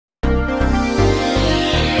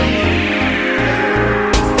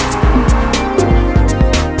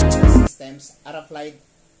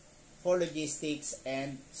for logistics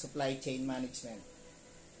and supply chain management.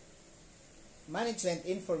 Management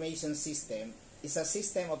Information System is a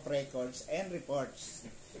system of records and reports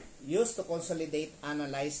used to consolidate,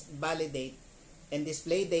 analyze, validate, and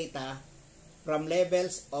display data from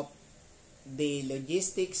levels of the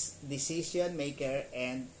logistics decision maker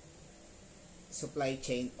and supply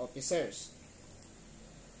chain officers.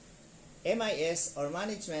 MIS or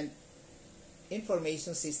Management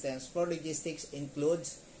Information Systems for logistics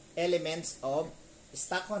includes elements of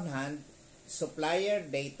stock on hand, supplier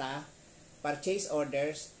data, purchase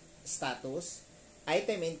orders status,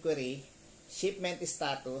 item inquiry, shipment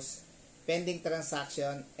status, pending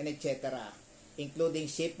transaction, and etc., including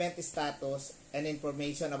shipment status and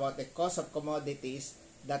information about the cost of commodities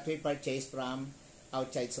that we purchase from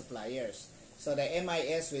outside suppliers. So the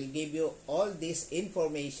MIS will give you all this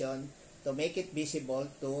information to make it visible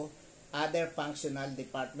to other functional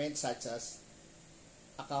departments such as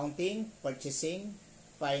accounting, purchasing,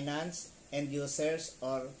 finance, end users,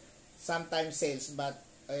 or sometimes sales. But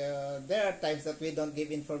there are times that we don't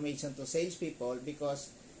give information to salespeople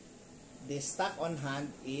because the stock on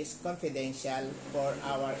hand is confidential for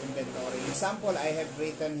our inventory. Example I have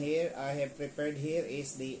written here, I have prepared here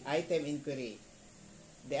is the item inquiry.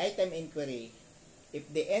 The item inquiry,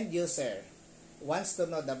 if the end user wants to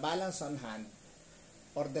know the balance on hand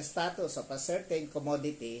or the status of a certain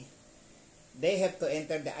commodity, they have to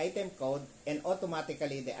enter the item code and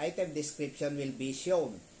automatically the item description will be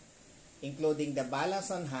shown, including the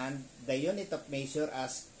balance on hand, the unit of measure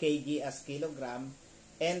as kg as kilogram,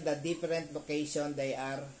 and the different location they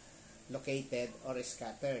are located or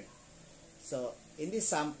scattered. So in this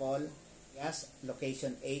sample, yes,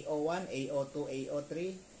 location A01, A02,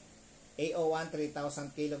 A03, A01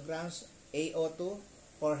 3,000 kilograms, A02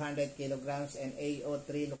 400 kilograms, and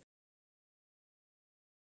A03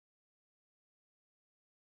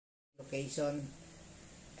 location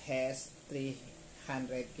has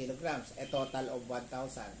 300 kilograms, a total of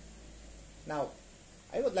 1,000. Now,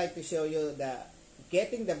 I would like to show you the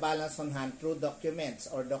getting the balance on hand through documents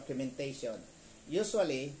or documentation.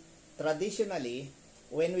 Usually, traditionally,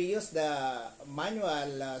 when we use the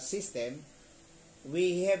manual system,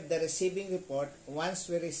 we have the receiving report once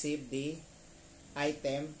we receive the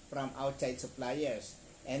item from outside suppliers.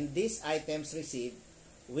 And these items received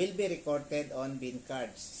will be recorded on bin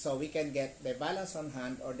cards. So we can get the balance on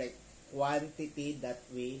hand or the quantity that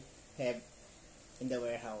we have in the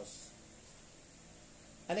warehouse.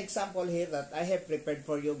 An example here that I have prepared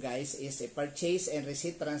for you guys is a purchase and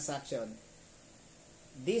receipt transaction.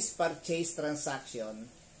 This purchase transaction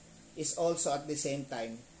is also at the same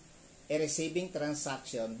time a receiving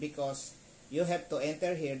transaction because you have to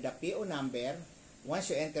enter here the PO number.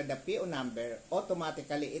 Once you enter the PO number,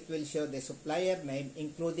 automatically it will show the supplier name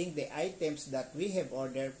including the items that we have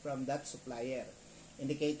ordered from that supplier.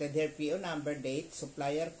 Indicated here PO number, date,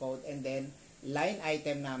 supplier code, and then line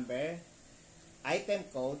item number, item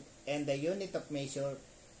code, and the unit of measure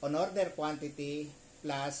on order quantity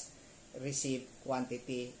plus received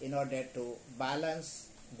quantity in order to balance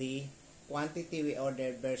the quantity we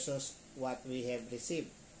ordered versus what we have received.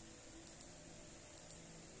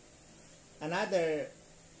 Another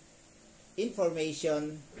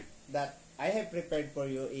information that I have prepared for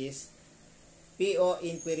you is PO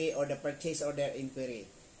inquiry or the purchase order inquiry.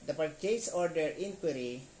 The purchase order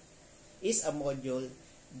inquiry is a module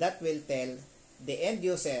that will tell the end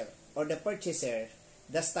user or the purchaser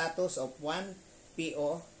the status of one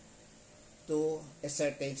PO to a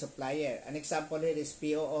certain supplier. An example here is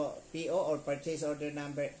PO or purchase order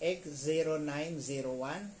number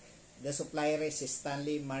X0901. The supplier is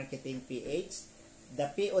Stanley Marketing PH. The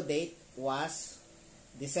PO date was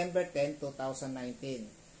December 10, 2019.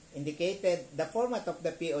 Indicated the format of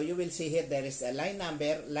the PO, you will see here there is a line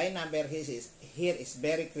number. Line number here is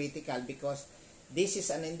very critical because this is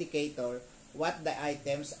an indicator what the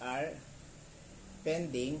items are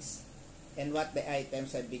pendings and what the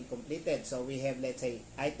items have been completed. So we have, let's say,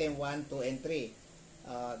 item 1, 2, and 3.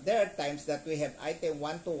 There are times that we have item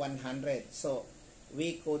 1 to 100. So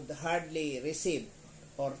we could hardly receive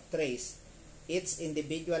or trace each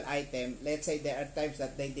individual item. Let's say there are times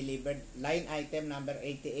that they delivered line item number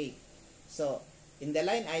 88. So in the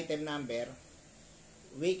line item number,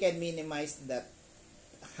 we can minimize that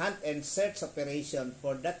hunt and search operation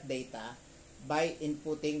for that data by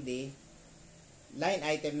inputting the line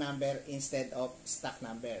item number instead of stock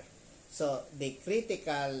number. So the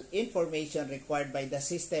critical information required by the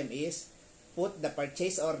system is put the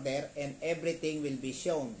purchase order and everything will be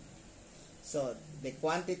shown. So the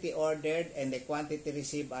quantity ordered and the quantity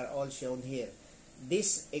received are all shown here.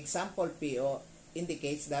 This example PO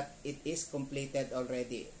indicates that it is completed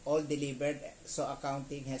already, all delivered, so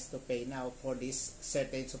accounting has to pay now for this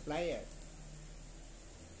certain supplier.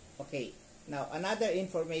 Okay, now another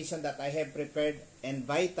information that I have prepared and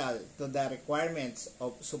vital to the requirements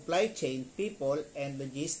of supply chain, people, and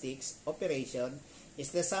logistics operation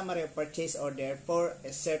is the summary of purchase order for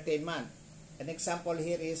a certain month. An example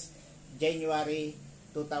here is January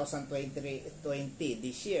 2020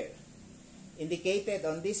 this year. Indicated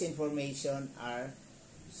on this information are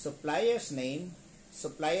supplier's name,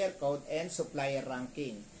 supplier code, and supplier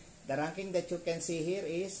ranking. The ranking that you can see here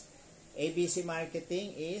is ABC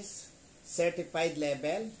Marketing is certified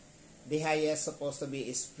level. The highest supposed to be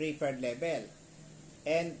is preferred level.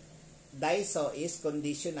 And Daiso is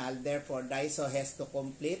conditional. Therefore, Daiso has to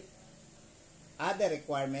complete other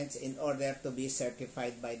requirements in order to be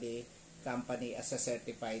certified by the company as a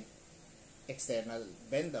certified external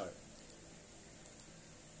vendor.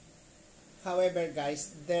 However,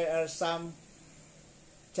 guys, there are some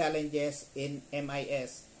challenges in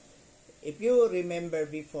MIS. If you remember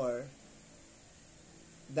before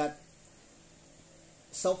that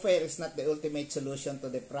software is not the ultimate solution to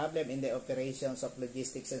the problem in the operations of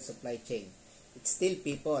logistics and supply chain. It's still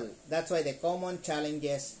people. That's why the common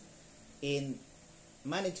challenges in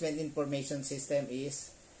management information system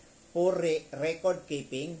is poor record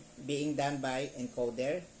keeping being done by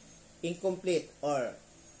encoder, incomplete or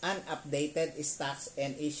unupdated stocks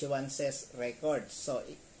and issuances records. So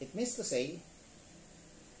it means to say,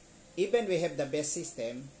 even we have the best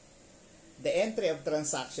system, the entry of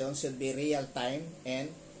transactions should be real time and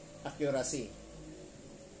accuracy.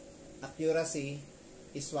 Accuracy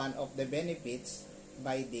is one of the benefits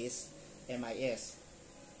by this MIS.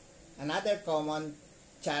 Another common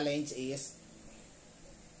challenge is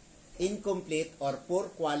incomplete or poor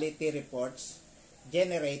quality reports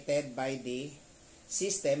generated by the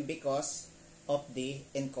system because of the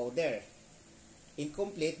encoder.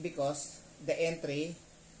 Incomplete because the entry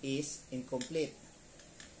is incomplete.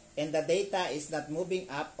 And the data is not moving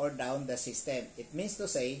up or down the system. It means to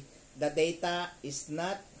say the data is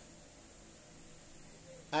not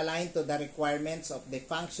aligned to the requirements of the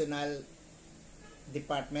functional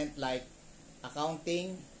department like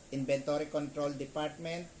accounting, inventory control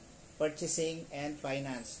department, purchasing, and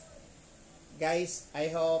finance. Guys, I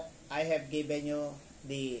hope I have given you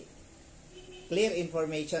the clear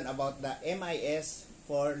information about the MIS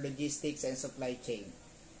for logistics and supply chain.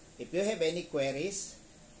 If you have any queries,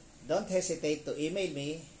 don't hesitate to email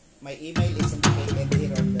me. My email is indicated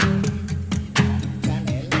here on the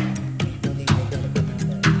channel, including my telephone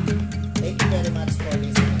number. Thank you very much for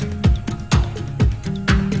listening.